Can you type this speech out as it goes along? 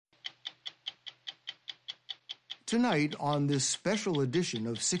Tonight, on this special edition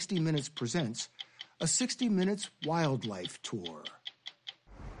of 60 Minutes Presents, a 60 Minutes Wildlife Tour.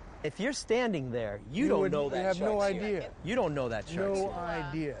 If you're standing there, you don't know that have shark. no idea. You don't know that shark. No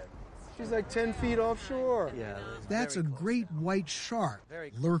idea. She's like 10 feet offshore. Yeah, That's a great white shark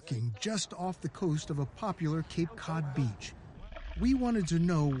lurking just off the coast of a popular Cape Cod beach. We wanted to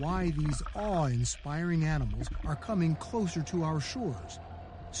know why these awe-inspiring animals are coming closer to our shores.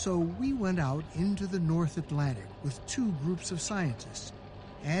 So we went out into the North Atlantic with two groups of scientists.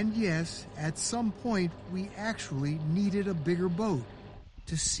 And yes, at some point, we actually needed a bigger boat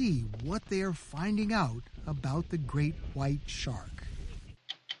to see what they are finding out about the great white shark.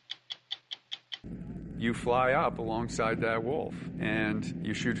 You fly up alongside that wolf, and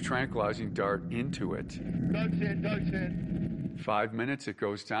you shoot a tranquilizing dart into it. Doug's in. 5 minutes, it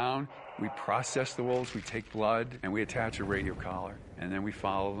goes down. We process the wolves, we take blood, and we attach a radio collar. And then we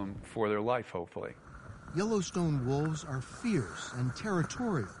follow them for their life, hopefully. Yellowstone wolves are fierce and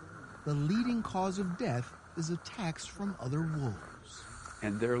territorial. The leading cause of death is attacks from other wolves.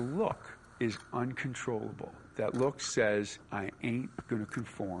 And their look is uncontrollable. That look says, I ain't gonna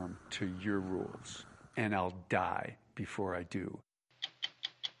conform to your rules, and I'll die before I do.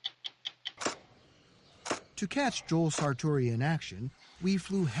 To catch Joel Sartore in action, we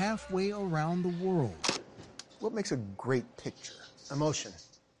flew halfway around the world. What makes a great picture? Emotion.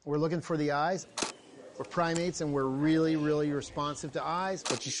 We're looking for the eyes. We're primates and we're really, really responsive to eyes.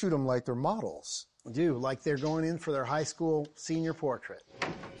 But you shoot them like they're models. We do, like they're going in for their high school senior portrait.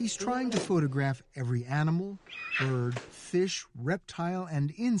 He's trying to photograph every animal, bird, fish, reptile,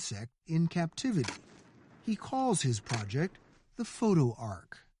 and insect in captivity. He calls his project the Photo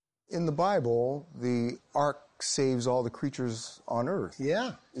Ark. In the Bible, the ark saves all the creatures on earth.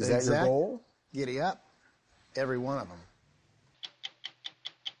 Yeah. Is that your goal? Giddy up. Every one of them.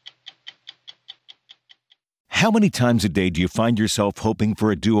 How many times a day do you find yourself hoping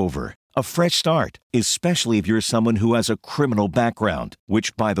for a do-over, a fresh start, especially if you're someone who has a criminal background,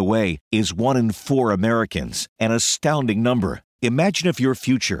 which, by the way, is 1 in 4 Americans, an astounding number. Imagine if your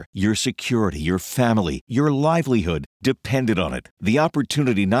future, your security, your family, your livelihood depended on it. The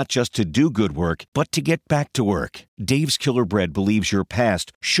opportunity not just to do good work, but to get back to work. Dave's Killer Bread believes your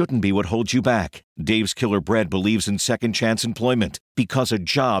past shouldn't be what holds you back. Dave's Killer Bread believes in second chance employment because a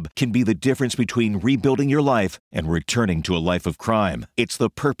job can be the difference between rebuilding your life and returning to a life of crime. It's the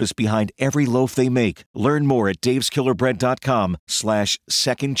purpose behind every loaf they make. Learn more at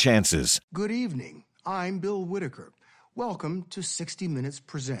daveskillerbread.com/second chances. Good evening. I'm Bill Whitaker. Welcome to 60 Minutes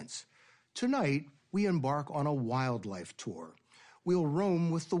Presents. Tonight, we embark on a wildlife tour. We'll roam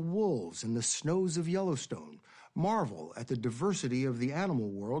with the wolves in the snows of Yellowstone, marvel at the diversity of the animal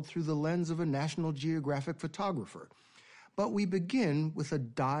world through the lens of a National Geographic photographer. But we begin with a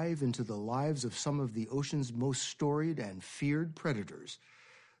dive into the lives of some of the ocean's most storied and feared predators.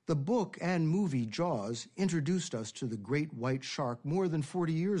 The book and movie Jaws introduced us to the great white shark more than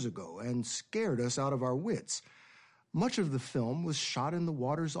 40 years ago and scared us out of our wits. Much of the film was shot in the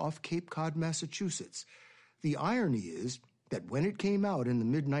waters off Cape Cod, Massachusetts. The irony is that when it came out in the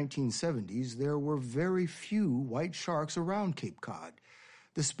mid-1970s, there were very few white sharks around Cape Cod.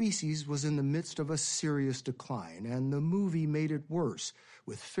 The species was in the midst of a serious decline, and the movie made it worse,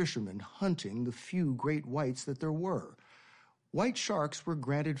 with fishermen hunting the few great whites that there were. White sharks were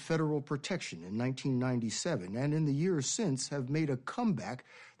granted federal protection in 1997, and in the years since have made a comeback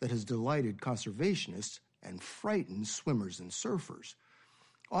that has delighted conservationists and frightened swimmers and surfers.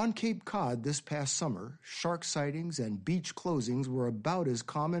 On Cape Cod this past summer, shark sightings and beach closings were about as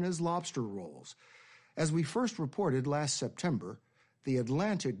common as lobster rolls. As we first reported last September, the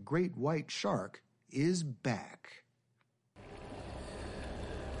Atlantic great white shark is back.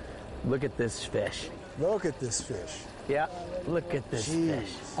 Look at this fish. Look at this fish. Yeah, look at this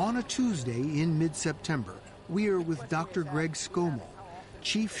fish. On a Tuesday in mid-September, we are with Dr. Greg Scomo,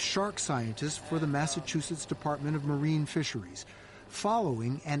 Chief Shark Scientist for the Massachusetts Department of Marine Fisheries,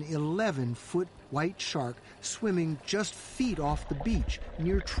 following an 11-foot white shark swimming just feet off the beach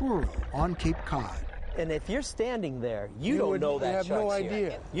near Truro on Cape Cod. And if you're standing there, you don't know that shark's no here.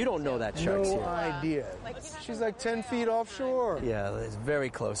 idea. You don't know that shark's No here. idea. She's like 10 feet offshore. Yeah, it's very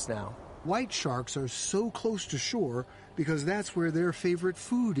close now. White sharks are so close to shore because that's where their favorite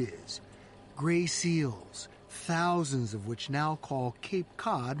food is. Gray seals, thousands of which now call Cape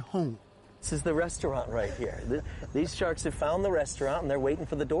Cod home. This is the restaurant right here. These sharks have found the restaurant and they're waiting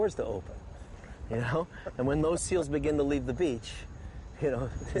for the doors to open. You know? And when those seals begin to leave the beach, you know,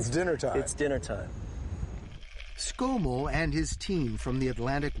 It's dinner time. It's dinner time. Scomo and his team from the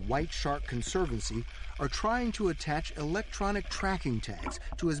Atlantic White Shark Conservancy are trying to attach electronic tracking tags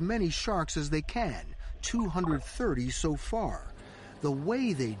to as many sharks as they can 230 so far. The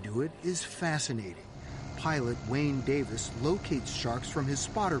way they do it is fascinating. Pilot Wayne Davis locates sharks from his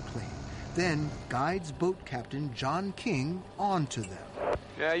spotter plane, then guides boat captain John King onto them.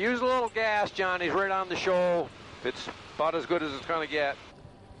 Yeah, use a little gas, John. He's right on the shoal. It's about as good as it's going to get.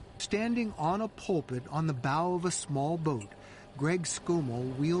 Standing on a pulpit on the bow of a small boat, Greg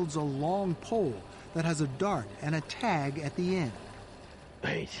Scomo wields a long pole that has a dart and a tag at the end.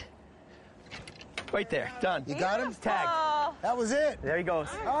 Wait. Right there. Done. You got him? Tag. That was it. There he goes.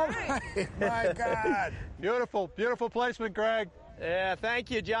 Oh, my God. Beautiful, beautiful placement, Greg. Yeah, thank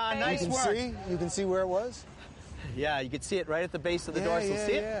you, John. Nice work. You can see where it was? Yeah, you can see it right at the base of the dorsal.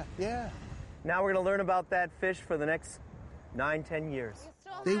 See it? Yeah. Now we're going to learn about that fish for the next 9-10 years.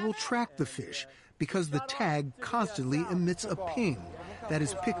 They will track the fish because the tag constantly emits a ping that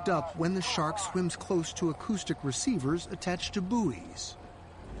is picked up when the shark swims close to acoustic receivers attached to buoys.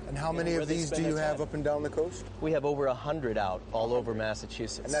 And how many of these do you have up and down the coast? We have over 100 out all over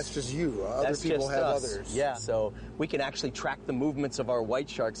Massachusetts. And that's just you. Other That's people just have us. others. Yeah, so we can actually track the movements of our white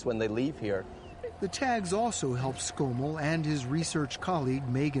sharks when they leave here. The tags also help Scomo and his research colleague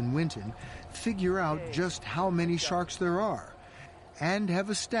Megan Winton figure out just how many sharks there are, and have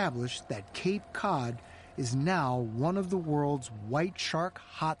established that Cape Cod is now one of the world's white shark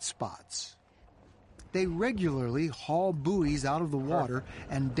hotspots. They regularly haul buoys out of the water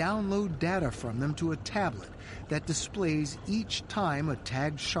and download data from them to a tablet that displays each time a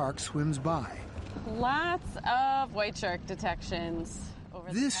tagged shark swims by. Lots of white shark detections.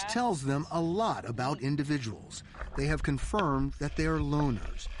 This tells them a lot about individuals. They have confirmed that they are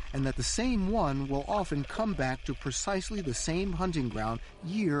loners, and that the same one will often come back to precisely the same hunting ground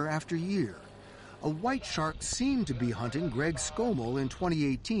year after year. A white shark seemed to be hunting Greg Scomo in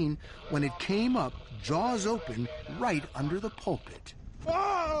 2018 when it came up, jaws open, right under the pulpit.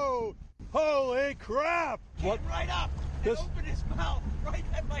 Whoa! Holy crap! What? Right up and open his mouth right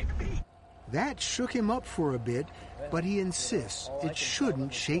at my feet. That shook him up for a bit, but he insists it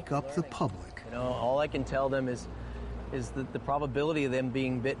shouldn't shake up the public. You know, all I can tell them is that the probability of them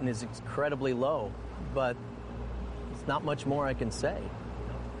being bitten is incredibly low, but it's not much more I can say.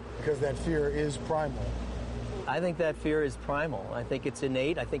 Because that fear is primal. I think that fear is primal. I think it's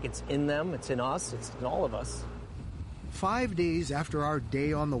innate. I think it's in them. It's in us. It's in all of us. 5 days after our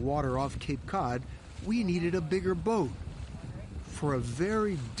day on the water off Cape Cod, we needed a bigger boat for a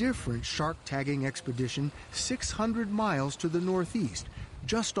very different shark tagging expedition 600 miles to the northeast,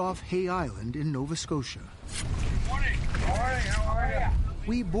 just off Hay Island in Nova Scotia. Good morning. How are you?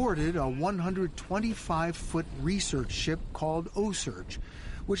 We boarded a 125-foot research ship called OSearch,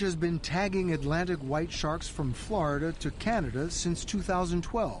 which has been tagging Atlantic white sharks from Florida to Canada since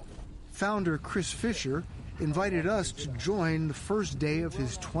 2012. Founder Chris Fisher invited us to join the first day of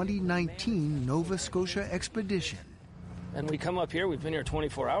his 2019 Nova Scotia expedition. And we come up here, we've been here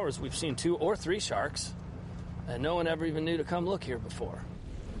 24 hours, we've seen 2 or 3 sharks, and no one ever even knew to come look here before.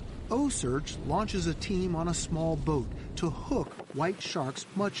 OSearch launches a team on a small boat to hook white sharks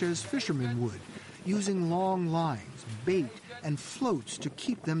much as fishermen would, using long lines, bait, and floats to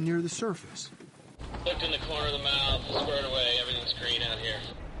keep them near the surface. Look in the corner of the mouth, squared away, everything's green out here.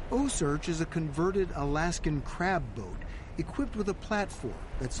 OSearch is a converted Alaskan crab boat equipped with a platform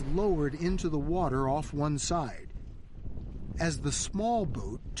that's lowered into the water off one side. As the small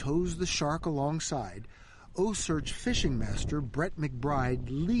boat tows the shark alongside, OSearch fishing master Brett McBride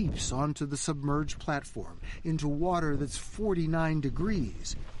leaps onto the submerged platform into water that's 49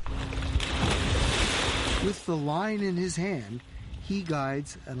 degrees. With the line in his hand, he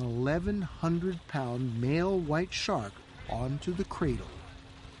guides an 1,100-pound male white shark onto the cradle.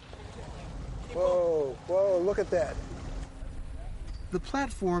 Whoa, look at that. The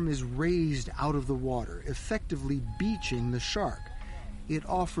platform is raised out of the water, effectively beaching the shark. It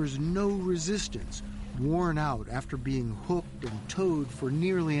offers no resistance, worn out after being hooked and towed for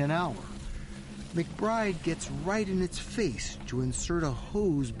nearly an hour. McBride gets right in its face to insert a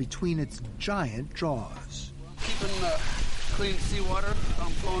hose between its giant jaws. Keeping clean seawater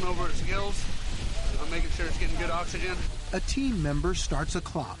flowing over its gills, making sure it's getting good oxygen. A team member starts a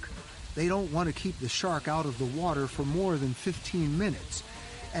clock. They don't want to keep the shark out of the water for more than 15 minutes.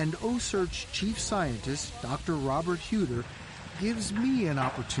 And OSearch chief scientist, Dr. Robert Huter, gives me an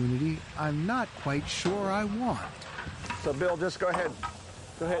opportunity I'm not quite sure I want. So, Bill, just go ahead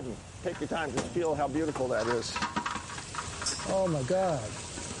and take your time. Just feel how beautiful that is. Oh, my God.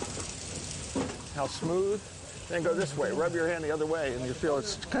 How smooth. Then go this way. Rub your hand the other way, and you feel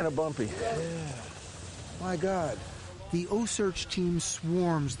it's kind of bumpy. Yeah. My God. The OSearch team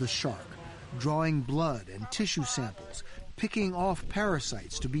swarms the shark, drawing blood and tissue samples, picking off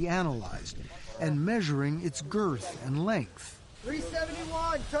parasites to be analyzed, and measuring its girth and length.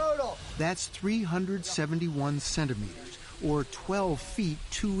 371 total. That's 371 centimeters, or 12 feet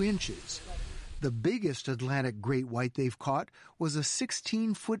 2 inches. The biggest Atlantic great white they've caught was a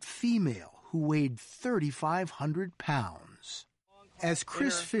 16-foot female who weighed 3,500 pounds. As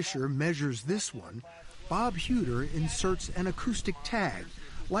Chris Fisher measures this one, Bob Huter inserts an acoustic tag,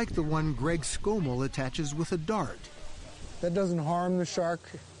 like the one Greg Scommel attaches with a dart. That doesn't harm the shark?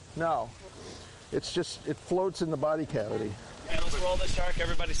 No. It's just, it floats in the body cavity. Okay, let's roll the shark.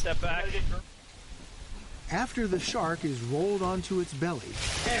 Everybody step back. After the shark is rolled onto its belly,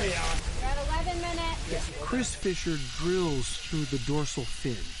 Carry on. We're at 11 minutes. Chris Fisher drills through the dorsal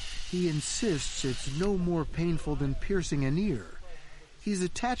fin. He insists it's no more painful than piercing an ear. He's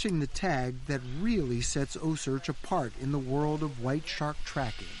attaching the tag that really sets Osearch apart in the world of white shark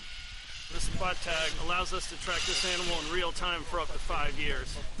tracking. This spot tag allows us to track this animal in real time for up to 5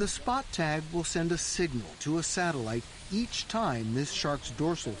 years. The spot tag will send a signal to a satellite each time this shark's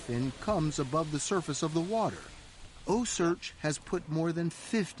dorsal fin comes above the surface of the water. Osearch has put more than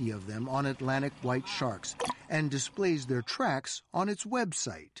 50 of them on Atlantic white sharks and displays their tracks on its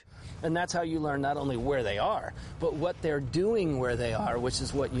website. And that's how you learn not only where they are, but what they're doing where they are, which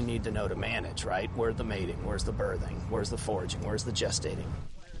is what you need to know to manage, right? Where's the mating? Where's the birthing? Where's the foraging? Where's the gestating?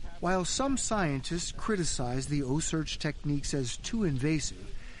 While some scientists criticize the Osearch techniques as too invasive,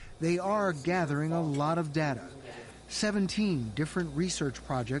 they are gathering a lot of data. 17 different research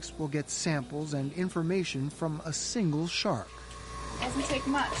projects will get samples and information from a single shark. It doesn't take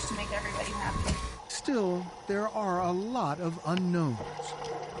much to make everybody happy. Still, there are a lot of unknowns.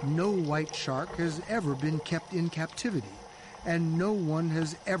 No white shark has ever been kept in captivity, and no one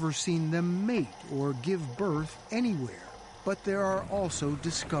has ever seen them mate or give birth anywhere. But there are also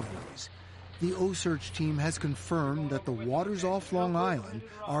discoveries. The Osearch team has confirmed that the waters off Long Island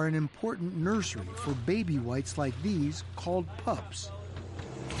are an important nursery for baby whites like these called pups.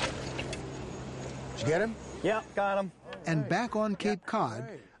 Did you get him? Yeah, got him. And back on Cape Cod,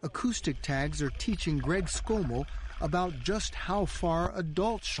 acoustic tags are teaching Greg Scommel about just how far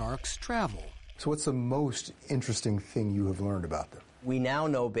adult sharks travel. So what's the most interesting thing you have learned about them? We now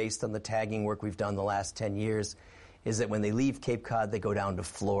know, based on the tagging work we've done the last 10 years, is that when they leave Cape Cod, they go down to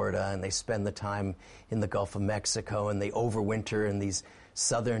Florida and they spend the time in the Gulf of Mexico and they overwinter in these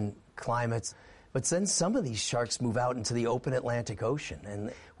southern climates. But then some of these sharks move out into the open Atlantic Ocean.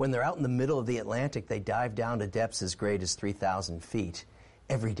 And when they're out in the middle of the Atlantic, they dive down to depths as great as 3,000 feet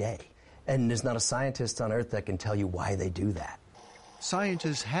every day. And there's not a scientist on Earth that can tell you why they do that.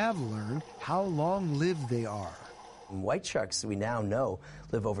 Scientists have learned how long-lived they are. White sharks, we now know,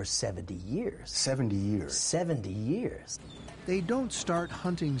 live over 70 years. 70 years? 70 years. They don't start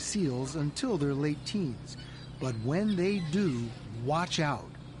hunting seals until their late teens. But when they do, watch out.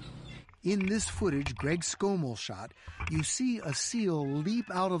 In this footage Greg Scommel shot, you see a seal leap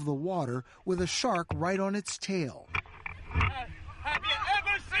out of the water with a shark right on its tail. Have you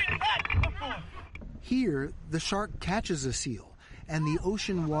ever seen that before? Here, the shark catches a seal, and the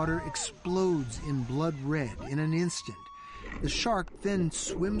ocean water explodes in blood red in an instant. The shark then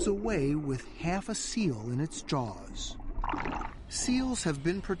swims away with half a seal in its jaws. Seals have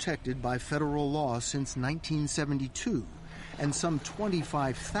been protected by federal law since 1972, and some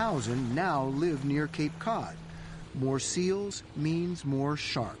 25,000 now live near Cape Cod. More seals means more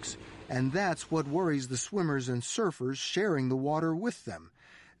sharks, and that's what worries the swimmers and surfers sharing the water with them.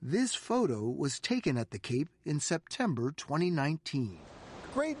 This photo was taken at the Cape in September 2019.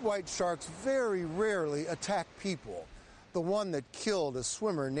 Great white sharks very rarely attack people. The one that killed a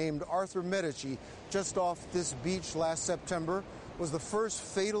swimmer named Arthur Medici just off this beach last September was the first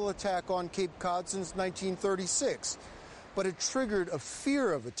fatal attack on Cape Cod since 1936. But it triggered a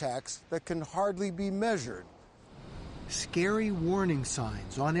fear of attacks that can hardly be measured. Scary warning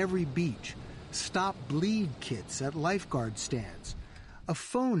signs on every beach, stop bleed kits at lifeguard stands, a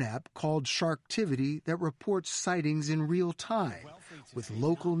phone app called Sharktivity that reports sightings in real time, with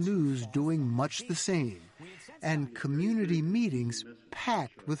local news doing much the same, and community meetings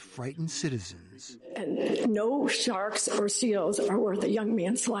packed with frightened citizens. And no sharks or seals are worth a young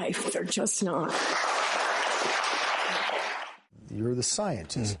man's life. They're just not. You're the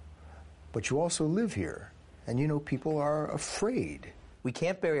scientist, but you also live here, and you know people are afraid. We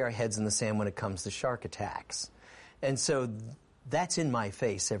can't bury our heads in the sand when it comes to shark attacks. And so that's in my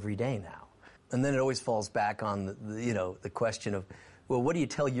face every day now. And then it always falls back on the question of, well, what do you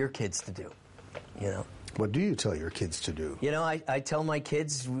tell your kids to do? What do you tell your kids to do? I tell my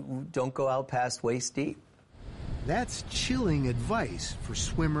kids, don't go out past waist deep. That's chilling advice for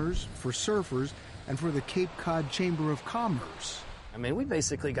swimmers, for surfers, and for the Cape Cod Chamber of Commerce. I mean, we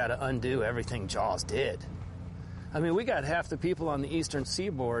basically got to undo everything Jaws did. I mean, we got half the people on the eastern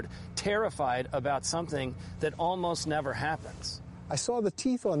seaboard terrified about something that almost never happens. I saw the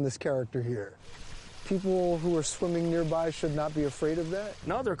teeth on this character here. People who are swimming nearby should not be afraid of that?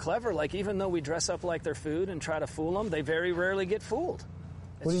 No, they're clever. Like, even though we dress up like their food and try to fool them, they very rarely get fooled.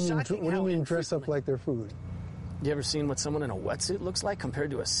 What do you mean dress up like their food? You ever seen what someone in a wetsuit looks like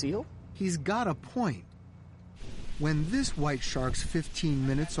compared to a seal? He's got a point. When this white shark's 15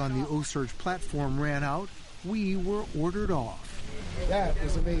 minutes on the Osage platform ran out, we were ordered off. That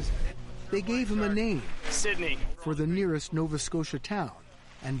was amazing. They gave him a name, Sydney, for the nearest Nova Scotia town,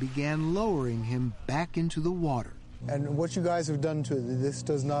 and began lowering him back into the water. And what you guys have done to this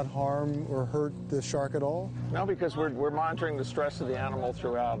does not harm or hurt the shark at all? No, because we're monitoring the stress of the animal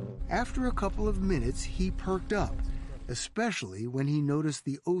throughout. After a couple of minutes, he perked up, especially when he noticed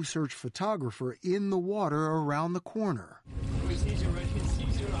the Osage photographer in the water around the corner.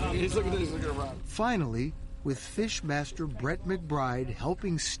 He's looking around. Finally, with Fishmaster Brett McBride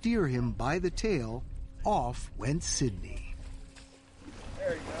helping steer him by the tail, off went Sydney.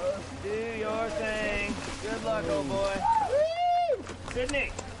 There he goes. Do your thing. Good luck, old boy.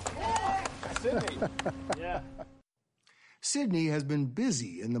 Sydney! Sydney! Yeah. Sydney has been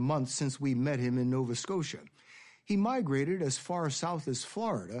busy in the months since we met him in Nova Scotia. He migrated as far south as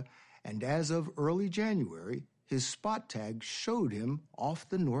Florida, and as of early January, his spot tag showed him off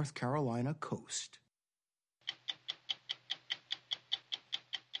the North Carolina coast.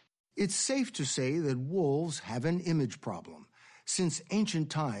 It's safe to say that wolves have an image problem. Since ancient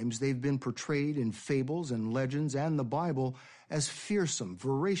times, they've been portrayed in fables and legends and the Bible as fearsome,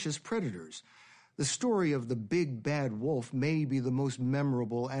 voracious predators. The story of the big bad wolf may be the most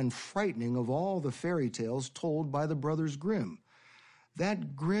memorable and frightening of all the fairy tales told by the Brothers Grimm.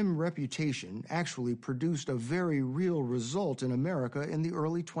 That grim reputation actually produced a very real result in America in the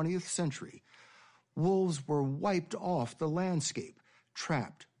early 20th century. Wolves were wiped off the landscape,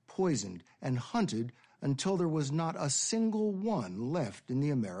 trapped, poisoned, and hunted until there was not a single one left in the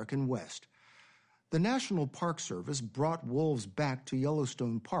American West. The National Park Service brought wolves back to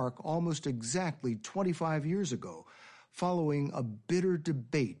Yellowstone Park almost exactly 25 years ago, following a bitter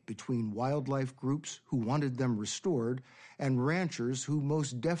debate between wildlife groups who wanted them restored and ranchers who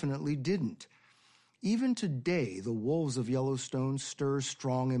most definitely didn't. Even today, the wolves of Yellowstone stir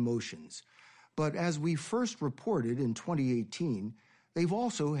strong emotions. But as we first reported in 2018, they've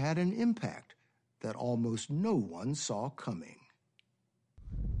also had an impact that almost no one saw coming.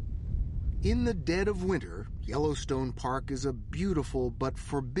 In the dead of winter, Yellowstone Park is a beautiful but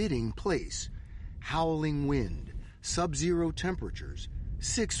forbidding place. Howling wind, sub-zero temperatures,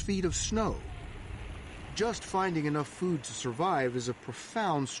 6 feet of snow. Just finding enough food to survive is a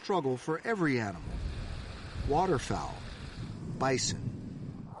profound struggle for every animal. Waterfowl,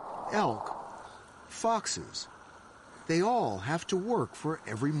 bison, elk, foxes. They all have to work for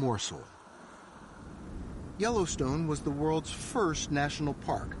every morsel. Yellowstone was the world's first national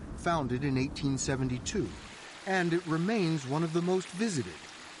park, founded in 1872, and it remains one of the most visited.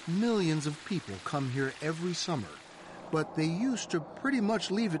 Millions of people come here every summer, but they used to pretty much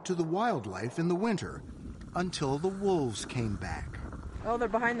leave it to the wildlife in the winter, until the wolves came back. Oh, they're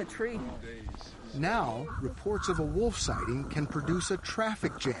behind the tree. Now, reports of a wolf sighting can produce a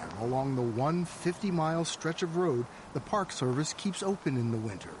traffic jam along the 150-mile stretch of road the Park Service keeps open in the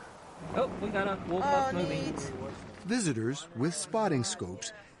winter. Oh, we got a wolf bus moving. Visitors with spotting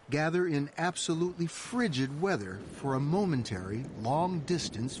scopes gather in absolutely frigid weather for a momentary,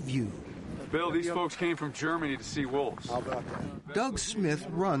 long-distance view. Bill, these folks came from Germany to see wolves. How about that? Doug Smith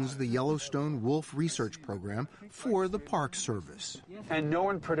runs the Yellowstone Wolf Research Program for the Park Service. And no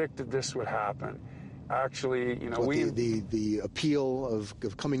one predicted this would happen. Actually, you know, the appeal of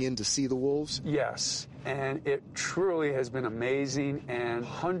coming in to see the wolves? Yes, and it truly has been amazing, and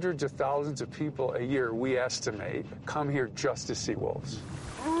hundreds of thousands of people a year, we estimate, come here just to see wolves.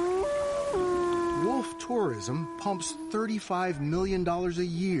 Wolf tourism pumps $35 million a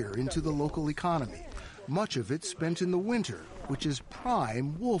year into the local economy, much of it spent in the winter, which is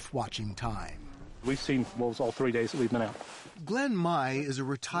prime wolf watching time. We've seen wolves all 3 days that we've been out. Glenn Mai is a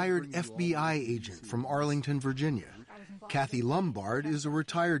retired FBI agent from Arlington, Virginia. Kathy Lombard is a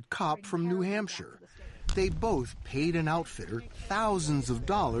retired cop from New Hampshire. They both paid an outfitter thousands of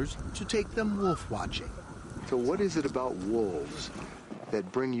dollars to take them wolf watching. So what is it about wolves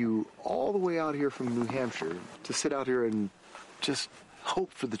that bring you all the way out here from New Hampshire to sit out here and just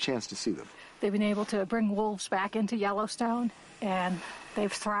hope for the chance to see them? They've been able to bring wolves back into Yellowstone, and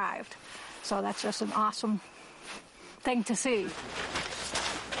they've thrived. So that's just an awesome thing to see.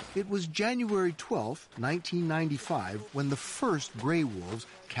 It was January 12, 1995, when the first gray wolves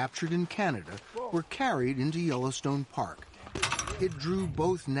captured in Canada were carried into Yellowstone Park. It drew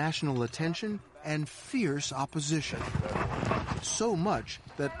both national attention and fierce opposition. So much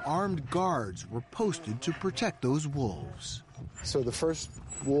that armed guards were posted to protect those wolves. So the first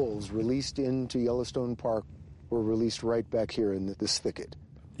wolves released into Yellowstone Park were released right back here in this thicket?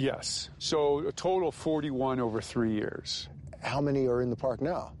 Yes. So a total of 41 over 3 years. How many are in the park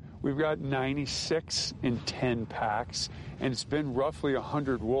now? We've got 96 in 10 packs, and it's been roughly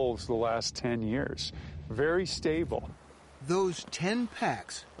 100 wolves the last 10 years. Very stable. Those 10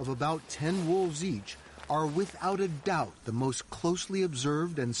 packs of about 10 wolves each are without a doubt the most closely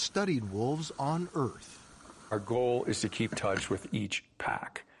observed and studied wolves on Earth. Our goal is to keep touch with each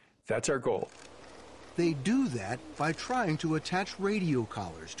pack. That's our goal. They do that by trying to attach radio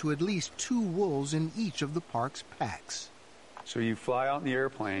collars to at least 2 wolves in each of the park's packs. So you fly out in the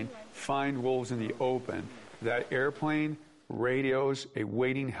airplane, find wolves in the open. That airplane radios a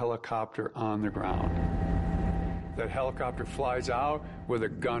waiting helicopter on the ground. That helicopter flies out with a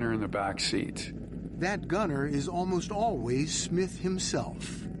gunner in the back seat. That gunner is almost always Smith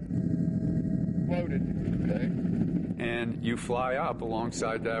himself. Loaded. Okay. And you fly up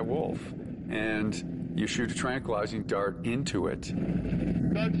alongside that wolf, and you shoot a tranquilizing dart into it.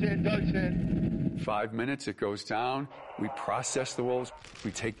 Doug's in. 5 minutes, it goes down. We process the wolves.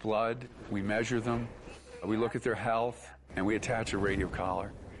 We take blood. We measure them. We look at their health, and we attach a radio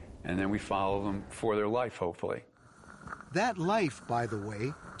collar. And then we follow them for their life, hopefully. That life, by the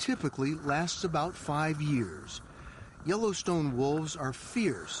way, typically lasts about 5 years. Yellowstone wolves are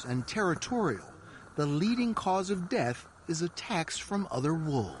fierce and territorial. The leading cause of death is attacks from other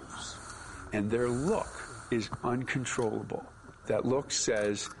wolves. And their look is uncontrollable. That look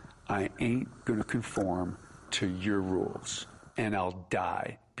says, I ain't gonna conform to your rules, and I'll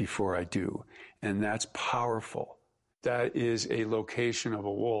die before I do. And that's powerful. That is a location of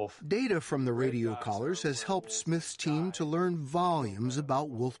a wolf. Data from the radio collars has helped Smith's team to learn volumes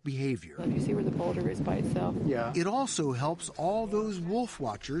about wolf behavior. You see where the boulder is by itself? Yeah. It also helps all those wolf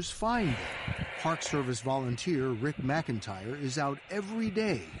watchers find them. Park Service volunteer Rick McIntyre is out every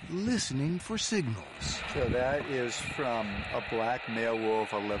day listening for signals. So that is from a black male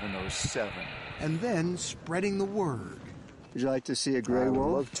wolf, 1107. And then spreading the word. Would you like to see a gray wolf? I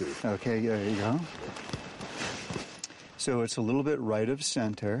would love to. Okay, there you go. So it's a little bit right of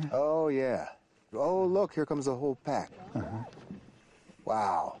center. Oh, yeah. Oh, look, here comes the whole pack.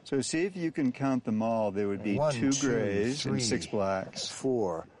 Wow. So see if you can count them all. There would be 2 grays and 6 blacks.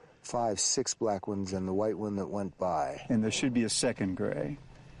 4, 5, 6 black ones and the white one that went by. And there should be a second gray.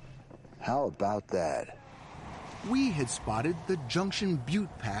 How about that? We had spotted the Junction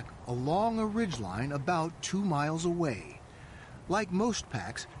Butte pack along a ridgeline about 2 miles away. Like most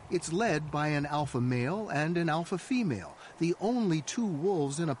packs, it's led by an alpha male and an alpha female, the only 2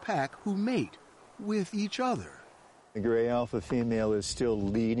 wolves in a pack who mate with each other. The gray alpha female is still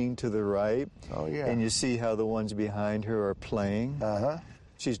leading to the right. Oh, yeah. And you see how the ones behind her are playing.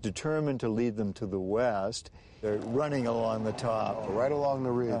 She's determined to lead them to the west. They're running along the top. Oh, right along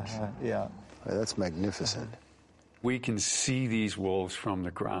the ridge. Yeah. That's magnificent. We can see these wolves from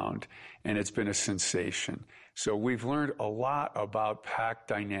the ground, and it's been a sensation. So we've learned a lot about pack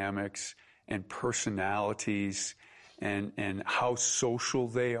dynamics and personalities and how social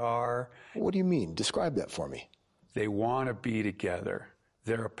they are. What do you mean? Describe that for me. They want to be together.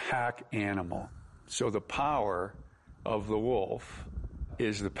 They're a pack animal. So the power of the wolf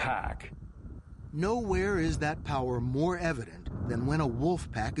is the pack. Nowhere is that power more evident than when a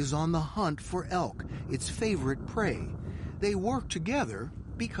wolf pack is on the hunt for elk, its favorite prey. They work together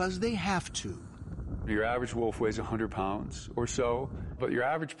because they have to. Your average wolf weighs 100 pounds or so, but your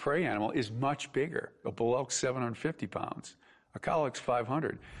average prey animal is much bigger. A bull elk's 750 pounds. A cow elk's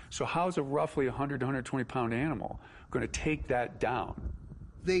 500. So how's a roughly 100 to 120 pound animal going to take that down?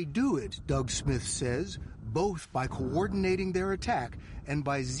 They do it, Doug Smith says, both by coordinating their attack and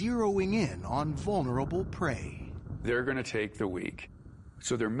by zeroing in on vulnerable prey. They're going to take the weak.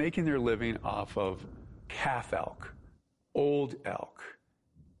 So they're making their living off of calf elk, old elk,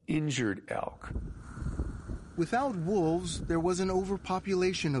 injured elk. Without wolves, there was an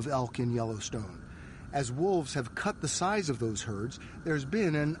overpopulation of elk in Yellowstone. As wolves have cut the size of those herds, there's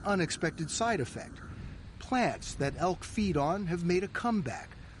been an unexpected side effect. Plants that elk feed on have made a comeback,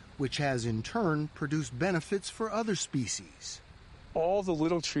 which has in turn produced benefits for other species. All the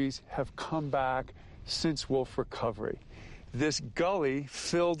little trees have come back since wolf recovery. This gully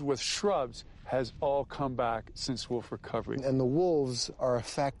filled with shrubs has all come back since wolf recovery. And the wolves are a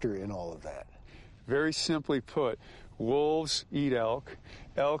factor in all of that. Very simply put, wolves eat elk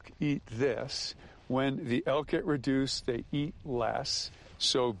eat this. When the elk get reduced, they eat less,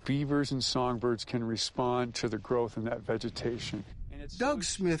 so beavers and songbirds can respond to the growth in that vegetation. Doug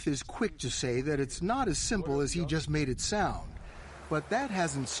Smith is quick to say that it's not as simple as he just made it sound. But that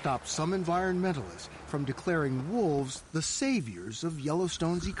hasn't stopped some environmentalists from declaring wolves the saviors of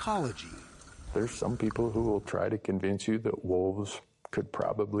Yellowstone's ecology. There's some people who will try to convince you that wolves could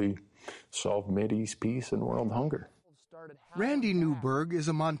probably solve Mideast peace and world hunger. Randy Newberg is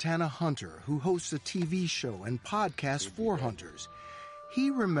a Montana hunter who hosts a TV show and podcast for hunters. He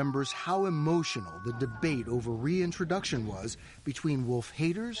remembers how emotional the debate over reintroduction was between wolf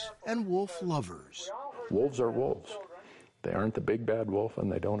haters and wolf lovers. Wolves are wolves. They aren't the big bad wolf,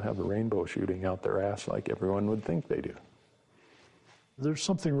 and they don't have a rainbow shooting out their ass like everyone would think they do. There's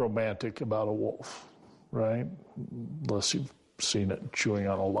something romantic about a wolf, right? Unless you've seen it chewing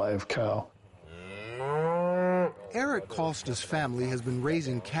on a live cow. Eric Costa's family has been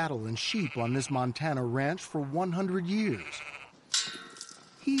raising cattle and sheep on this Montana ranch for 100 years.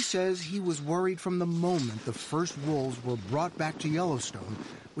 He says he was worried from the moment the first wolves were brought back to Yellowstone,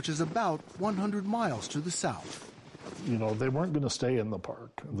 which is about 100 miles to the south. You know, they weren't going to stay in the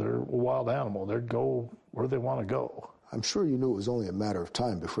park. They're a wild animal. They'd go where they want to go. I'm sure you knew it was only a matter of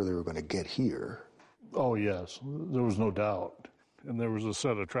time before they were going to get here. Oh, yes. There was no doubt. And there was a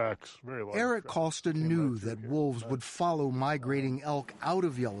set of tracks, very large. Eric Costa knew that wolves would follow migrating elk out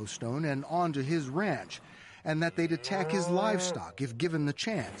of Yellowstone and onto his ranch, and that they'd attack his livestock if given the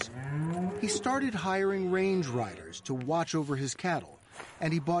chance. He started hiring range riders to watch over his cattle,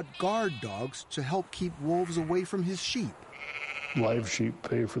 and he bought guard dogs to help keep wolves away from his sheep. Live sheep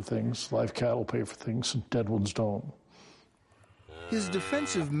pay for things, live cattle pay for things, and dead ones don't. His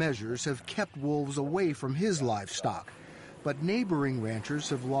defensive measures have kept wolves away from his livestock, but neighboring ranchers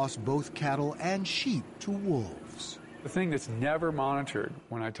have lost both cattle and sheep to wolves. The thing that's never monitored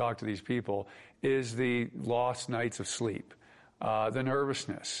when I talk to these people is the lost nights of sleep, the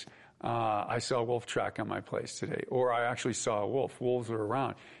nervousness. I saw a wolf track on my place today, or I actually saw a wolf. Wolves are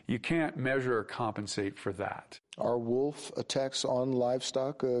around. You can't measure or compensate for that. Are wolf attacks on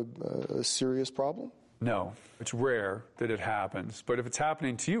livestock a serious problem? No, it's rare that it happens, but if it's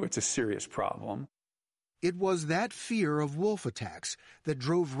happening to you, it's a serious problem. It was that fear of wolf attacks that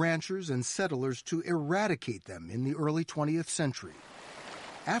drove ranchers and settlers to eradicate them in the early 20th century.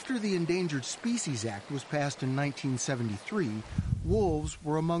 After the Endangered Species Act was passed in 1973, wolves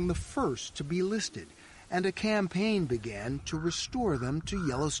were among the first to be listed, and a campaign began to restore them to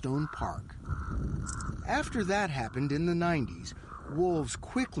Yellowstone Park. After that happened in the 90s, wolves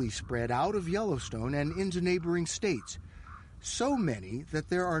quickly spread out of Yellowstone and into neighboring states. So many that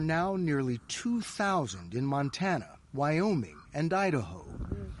there are now nearly 2,000 in Montana, Wyoming, and Idaho.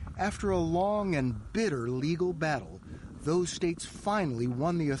 After a long and bitter legal battle, those states finally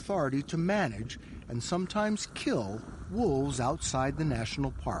won the authority to manage and sometimes kill wolves outside the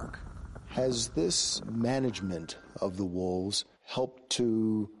national park. Has this management of the wolves helped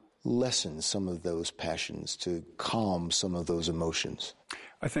to lessen some of those passions, to calm some of those emotions?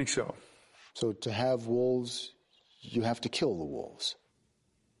 I think so. So to have wolves, you have to kill the wolves.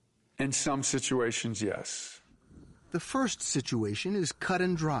 In some situations, yes. The first situation is cut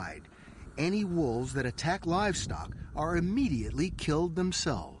and dried. Any wolves that attack livestock are immediately killed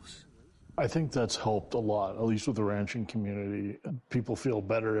themselves. I think that's helped a lot, at least with the ranching community. People feel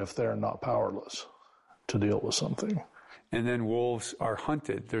better if they're not powerless to deal with something. And then wolves are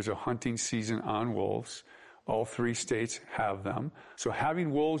hunted. There's a hunting season on wolves. All 3 states have them. So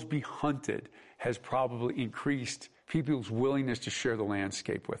having wolves be hunted has probably increased people's willingness to share the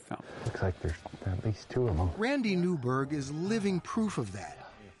landscape with them. Looks like there's at least 2 of them. Randy Newberg is living proof of that.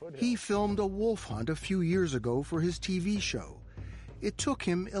 He filmed a wolf hunt a few years ago for his TV show. It took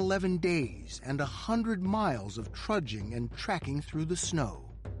him 11 days and 100 miles of trudging and tracking through the snow.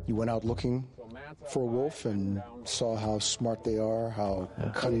 You went out looking for a wolf and saw how smart they are, how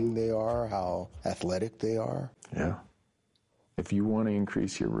cunning they are, how athletic they are. Yeah. If you want to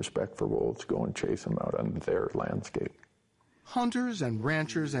increase your respect for wolves, go and chase them out on their landscape. Hunters and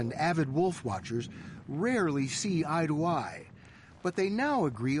ranchers and avid wolf watchers rarely see eye to eye, but they now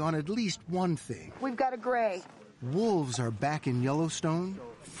agree on at least one thing. We've got a gray. Wolves are back in Yellowstone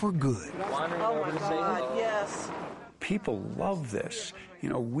for good. Oh my God, yes. People love this. You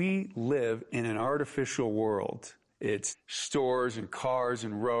know, we live in an artificial world. It's stores and cars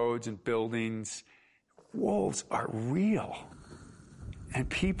and roads and buildings. Wolves are real. And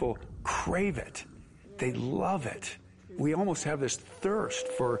people crave it. They love it. We almost have this thirst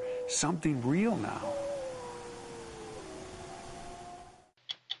for something real now.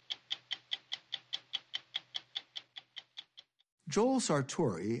 Joel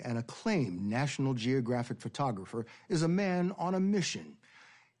Sartore, an acclaimed National Geographic photographer, is a man on a mission.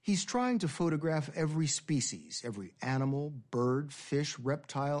 He's trying to photograph every species, every animal, bird, fish,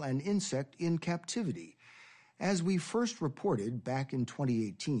 reptile, and insect in captivity. As we first reported back in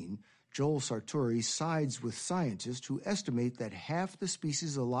 2018, Joel Sartore sides with scientists who estimate that half the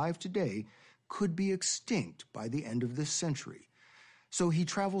species alive today could be extinct by the end of this century. So he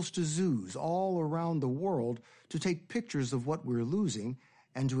travels to zoos all around the world to take pictures of what we're losing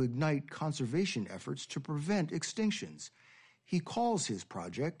and to ignite conservation efforts to prevent extinctions. He calls his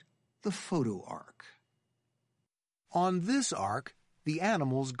project the Photo Ark. On this ark, the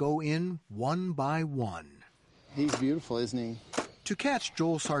animals go in one by one. He's beautiful, isn't he? To catch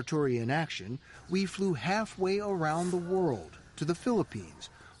Joel Sartore in action, we flew halfway around the world to the Philippines,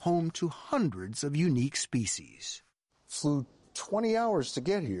 home to hundreds of unique species. Flew 20 hours to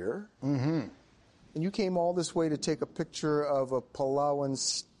get here. Mm-hmm. And you came all this way to take a picture of a Palawan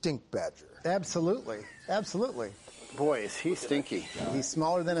stink badger. Absolutely. Absolutely. Boy, is he stinky. He's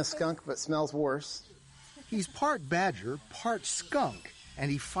smaller than a skunk, but smells worse. He's part badger, part skunk,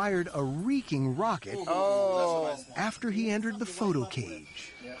 and he fired a reeking rocket after he entered the photo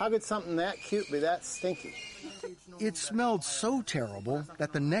cage. How could something that cute be that stinky? It smelled so terrible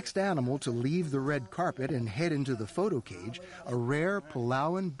that the next animal to leave the red carpet and head into the photo cage, a rare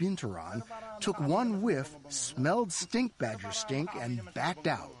Palawan binturon, took one whiff, smelled stink badger stink, and backed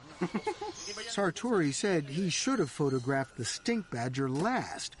out. Sartore said he should have photographed the stink badger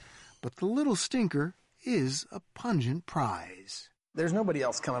last, but the little stinker is a pungent prize. There's nobody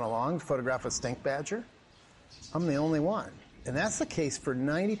else coming along to photograph a stink badger. I'm the only one. And that's the case for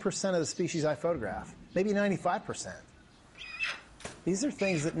 90% of the species I photograph, maybe 95%. These are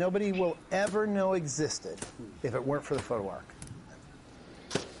things that nobody will ever know existed if it weren't for the Photo Ark.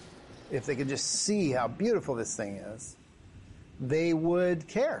 If they could just see how beautiful this thing is, they would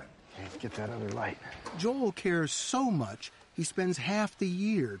care. Get that other light. Joel cares so much, he spends half the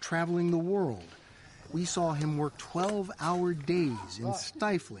year traveling the world. We saw him work 12-hour days in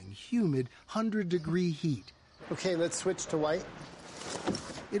stifling, humid, 100-degree heat. Okay, let's switch to white.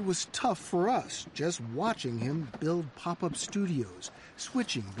 It was tough for us just watching him build pop-up studios,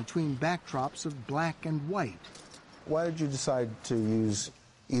 switching between backdrops of black and white. Why did you decide to use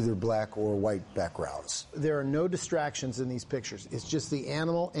either black or white backgrounds? There are no distractions in these pictures. It's just the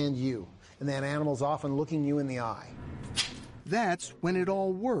animal and you. And that animal's often looking you in the eye. That's when it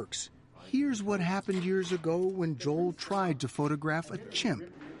all works. Here's what happened years ago when Joel tried to photograph a chimp.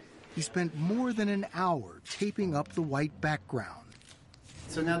 He spent more than an hour taping up the white background.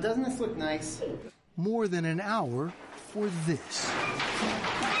 So now doesn't this look nice? More than an hour for this.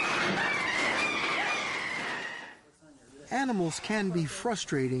 Animals can be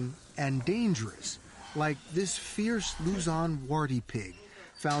frustrating and dangerous, like this fierce Luzon warty pig,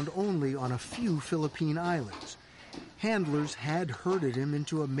 found only on a few Philippine islands. Handlers had herded him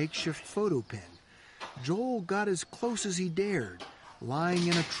into a makeshift photo pen. Joel got as close as he dared, lying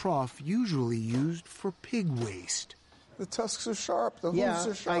in a trough usually used for pig waste. The tusks are sharp, the hooves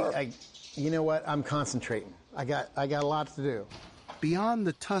are sharp. You know what? I'm concentrating. I got a lot to do. Beyond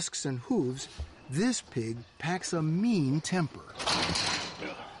the tusks and hooves, this pig packs a mean temper.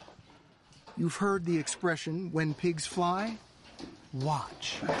 You've heard the expression, when pigs fly?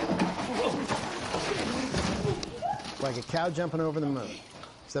 Watch. Like a cow jumping over the moon,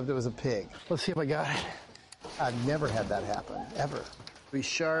 except it was a pig. Let's see if I got it. I've never had that happen, ever. Be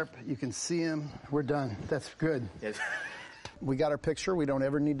sharp, you can see him. We're done. That's good. Yes. We got our picture. We don't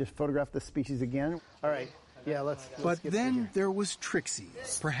ever need to photograph the species again. All right. Yeah, let's But get then there was Trixie,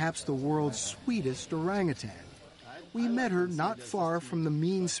 perhaps the world's sweetest orangutan. We met her not far from the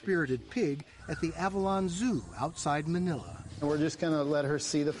mean-spirited pig at the Avalon Zoo outside Manila. And we're just going to let her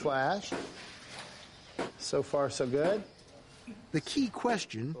see the flash. So far, so good. The key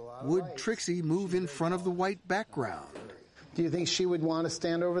question, would Trixie move in front of the white background? Do you think she would want to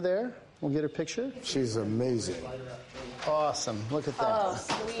stand over there? We'll get her picture. She's amazing. Awesome. Look at that. Oh,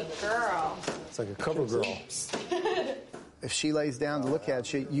 sweet girl. It's like a cover girl. If she lays down to look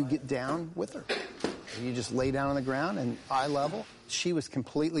at you, you get down with her. You just lay down on the ground and eye level. She was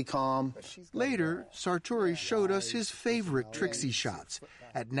completely calm. Later, Sartore showed us his favorite Trixie shots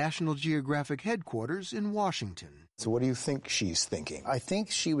at National Geographic headquarters in Washington. So what do you think she's thinking? I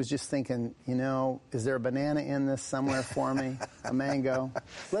think she was just thinking, you know, is there a banana in this somewhere for me? A mango?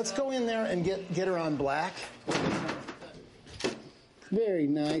 Let's go in there and get her on black. Very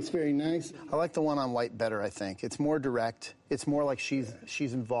nice, very nice. I like the one on white better, I think. It's more direct. It's more like she's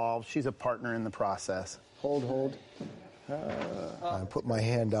involved. She's a partner in the process. Hold. I put my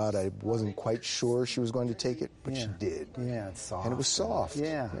hand out. I wasn't quite sure she was going to take it, but she did. Yeah, it's soft. And it was soft.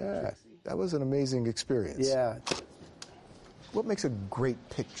 Yeah. That was an amazing experience. Yeah. What makes a great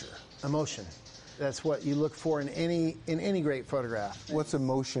picture? Emotion. That's what you look for in any great photograph. What's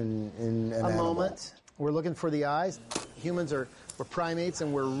emotion in an animal? Moment. We're looking for the eyes. Humans we're primates,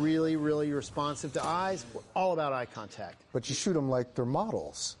 and we're really, really responsive to eyes. We're all about eye contact. But you shoot them like they're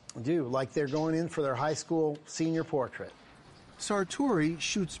models. I do, like they're going in for their high school senior portrait. Sartore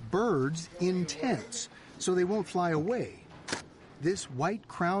shoots birds in tents so they won't fly away. This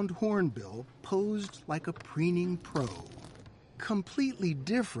white-crowned hornbill posed like a preening pro. Completely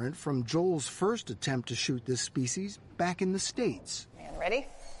different from Joel's first attempt to shoot this species back in the States. And ready?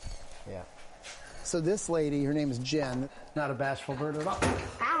 Yeah. So this lady, her name is Jen, not a bashful bird at all.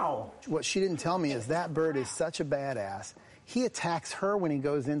 Ow! What she didn't tell me is that bird is such a badass. He attacks her when he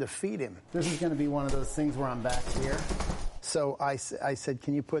goes in to feed him. This is going to be one of those things where I'm back here. So I said,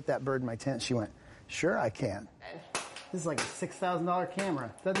 can you put that bird in my tent? She went, sure, I can. This is like a $6,000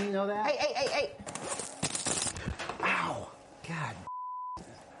 camera. Doesn't he know that? Hey. Ow. God.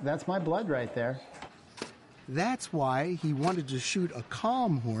 That's my blood right there. That's why he wanted to shoot a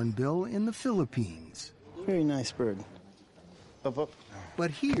calm hornbill in the Philippines. Very nice bird. Up, up.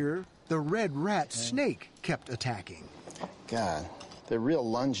 But here, the red rat snake kept attacking. God, they're real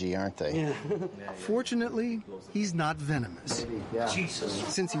lungy, aren't they? Yeah. Fortunately, he's not venomous. Yeah. Jesus.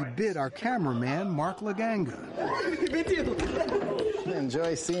 Since he bit our cameraman, Mark Laganga. I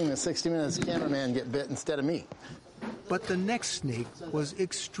enjoy seeing the 60 Minutes cameraman get bit instead of me. But the next snake was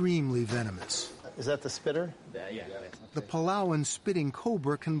extremely venomous. Is that the spitter? Yeah. The Palauan spitting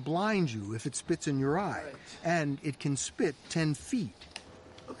cobra can blind you if it spits in your eye, and it can spit 10 feet.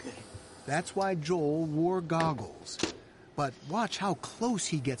 Okay. That's why Joel wore goggles. But watch how close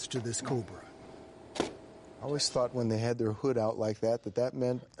he gets to this cobra. I always thought when they had their hood out like that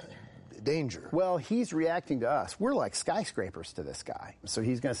meant danger. Well, he's reacting to us. We're like skyscrapers to this guy. So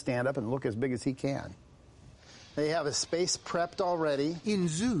he's going to stand up and look as big as he can. They have a space prepped already. In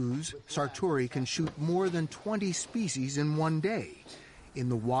zoos, Sartore can shoot more than 20 species in one day. In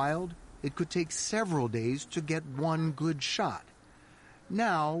the wild, it could take several days to get one good shot.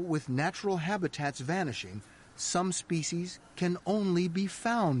 Now, with natural habitats vanishing, some species can only be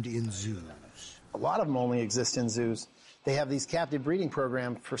found in zoos. A lot of them only exist in zoos. They have these captive breeding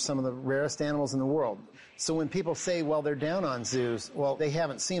programs for some of the rarest animals in the world. So when people say, well, they're down on zoos, well, they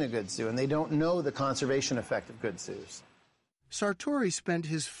haven't seen a good zoo, and they don't know the conservation effect of good zoos. Sartore spent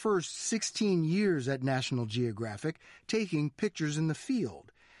his first 16 years at National Geographic taking pictures in the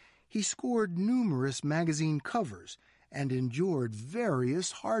field. He scored numerous magazine covers and endured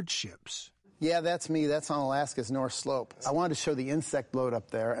various hardships. Yeah, that's me. That's on Alaska's North Slope. I wanted to show the insect load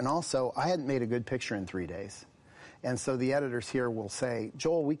up there, and also I hadn't made a good picture in 3 days. And so the editors here will say,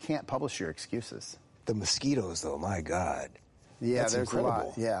 Joel, we can't publish your excuses. The mosquitoes, though, my God. Yeah, that's there's incredible. a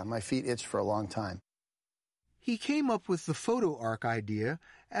lot. Yeah, my feet itched for a long time. He came up with the Photo Ark idea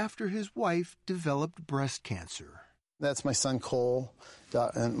after his wife developed breast cancer. That's my son Cole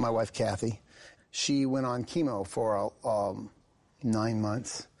and my wife Kathy. She went on chemo for 9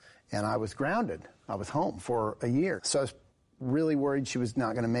 months, and I was grounded. I was home for a year. So I was really worried she was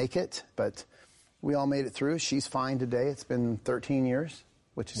not going to make it, but we all made it through. She's fine today. It's been 13 years,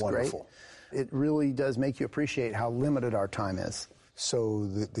 which is wonderful. Great. It really does make you appreciate how limited our time is. So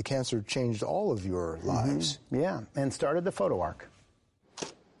the cancer changed all of your lives. Mm-hmm. Yeah, and started the Photo Ark.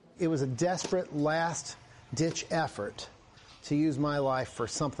 It was a desperate last-ditch effort to use my life for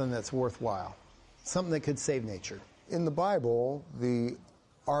something that's worthwhile, something that could save nature. In the Bible, the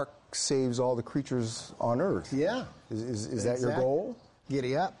ark saves all the creatures on earth. Yeah. Is that your goal?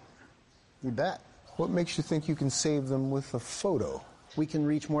 Giddy up. You bet. What makes you think you can save them with a photo? We can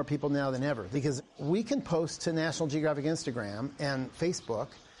reach more people now than ever because we can post to National Geographic Instagram and Facebook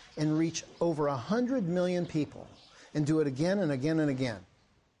and reach over 100 million people and do it again and again and again.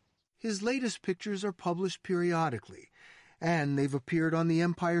 His latest pictures are published periodically, and they've appeared on the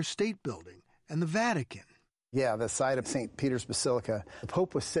Empire State Building and the Vatican. Yeah, the site of St. Peter's Basilica. The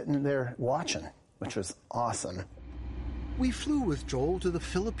Pope was sitting there watching, which was awesome. We flew with Joel to the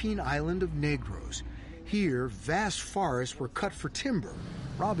Philippine island of Negros. Here, vast forests were cut for timber,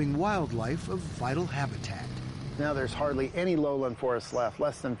 robbing wildlife of vital habitat. Now there's hardly any lowland forest left,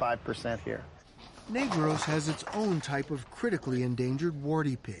 less than 5% here. Negros has its own type of critically endangered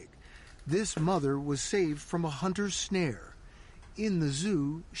warty pig. This mother was saved from a hunter's snare. In the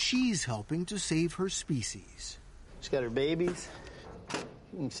zoo, she's helping to save her species. She's got her babies.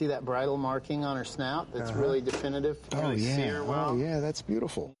 You can see that bridle marking on her snout. That's really definitive. Oh, really yeah. see her well. Oh, yeah, that's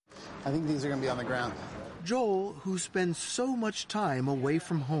beautiful. I think these are going to be on the ground. Joel, who spends so much time away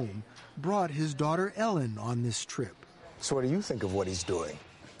from home, brought his daughter Ellen on this trip. So what do you think of what he's doing?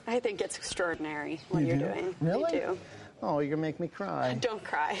 I think it's extraordinary what you're doing. Really? I do. Oh, you're going to make me cry. Don't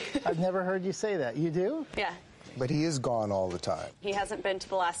cry. I've never heard you say that. You do? Yeah. But he is gone all the time. He hasn't been to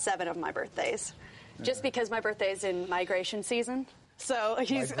the last 7 of my birthdays. Just because my birthday's in migration season. So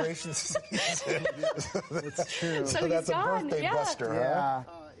he's... Migration season. That's true. So that's he's gone. a birthday Yeah. buster, huh? Yeah.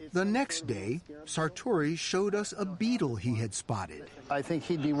 The next day, Sartore showed us a beetle he had spotted, I think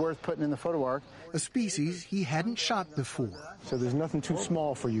he'd be worth putting in the Photo Ark. a species he hadn't shot before. So there's nothing too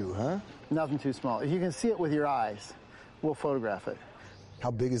small for you, huh? Nothing too small. If you can see it with your eyes, we'll photograph it.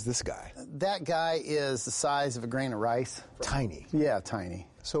 How big is this guy? That guy is the size of a grain of rice. Tiny. Yeah, tiny.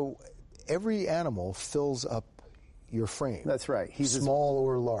 So every animal fills up your frame. That's right. He's small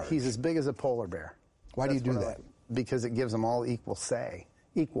or large. He's as big as a polar bear. Why do you do that? Like. Because it gives them all equal say,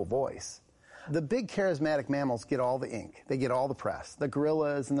 equal voice. The big charismatic mammals get all the ink. They get all the press. The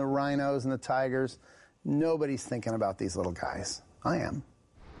gorillas and the rhinos and the tigers. Nobody's thinking about these little guys. I am.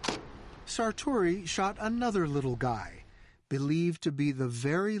 Sartore shot another little guy, believed to be the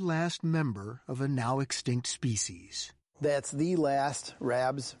very last member of a now extinct species. That's the last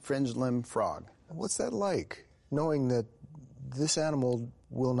Rab's fringed limb frog. What's that like, knowing that this animal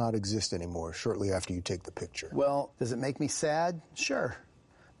will not exist anymore shortly after you take the picture? Well, does it make me sad? Sure.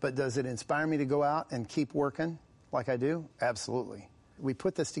 But does it inspire me to go out and keep working like I do? Absolutely. We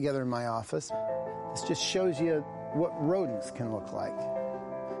put this together in my office. This just shows you what rodents can look like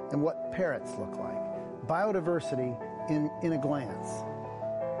and what parrots look like. Biodiversity in a glance.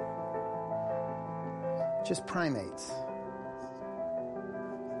 Just primates.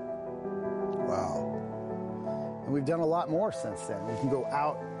 Wow. And we've done a lot more since then. We can go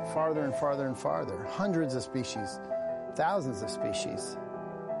out farther and farther and farther. Hundreds of species, thousands of species.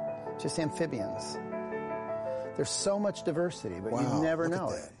 Just amphibians. There's so much diversity, but Wow, you'd never look know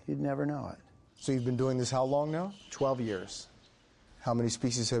at it. that. You'd never know it. So you've been doing this how long now? 12 years. How many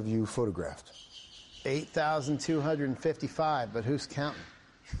species have you photographed? 8,255, but who's counting?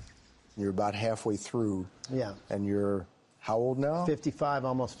 You're about halfway through. Yeah. And you're how old now? 55,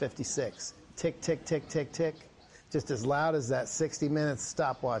 almost 56. Tick, tick, tick, tick, tick. Just as loud as that 60 minutes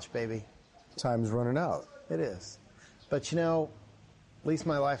stopwatch, baby. Time's running out. It is. But you know, at least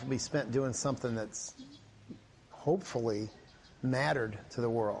my life will be spent doing something that's hopefully mattered to the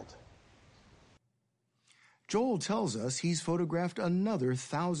world. Joel tells us he's photographed another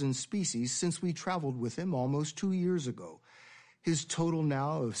 1,000 species since we traveled with him almost 2 years ago. His total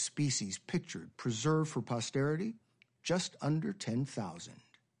now of species pictured, preserved for posterity, just under 10,000.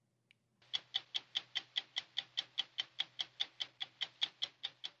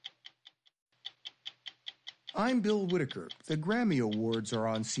 I'm Bill Whitaker. The Grammy Awards are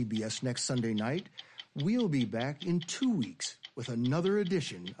on CBS next Sunday night. We'll be back in 2 weeks with another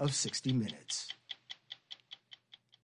edition of 60 Minutes.